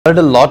Heard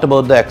a lot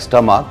about the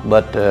Extramark,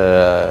 but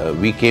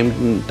we came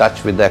in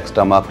touch with the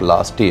Extramark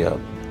last year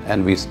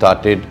and we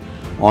started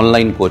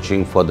online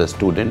coaching for the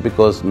student,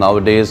 because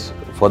nowadays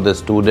for the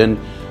student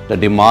the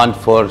demand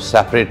for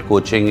separate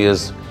coaching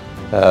is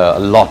a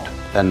lot,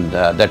 and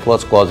that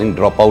was causing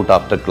dropout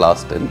after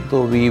class 10.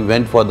 So we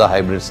went for the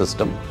hybrid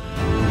system.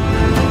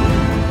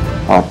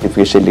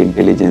 Artificial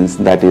intelligence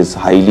that is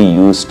highly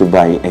used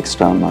by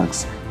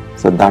Extramarks,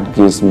 so that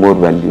gives more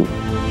value.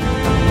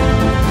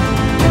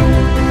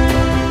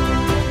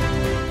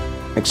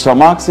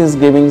 Extramarks is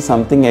giving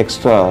something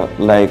extra,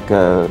 like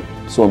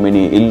so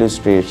many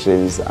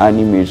illustrations,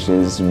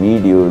 animations,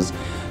 videos.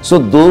 So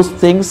those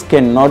things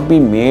cannot be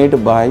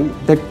made by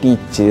the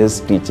teachers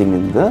teaching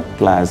in the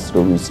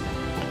classrooms.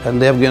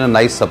 And they have given a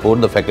nice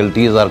support. The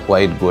faculties are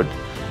quite good,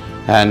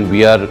 and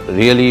we are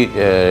really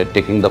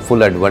taking the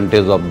full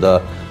advantage of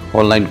the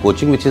online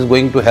coaching, which is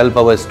going to help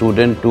our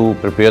students to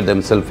prepare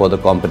themselves for the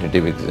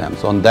competitive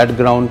exams. On that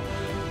ground,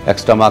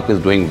 Extramark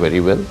is doing very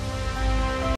well.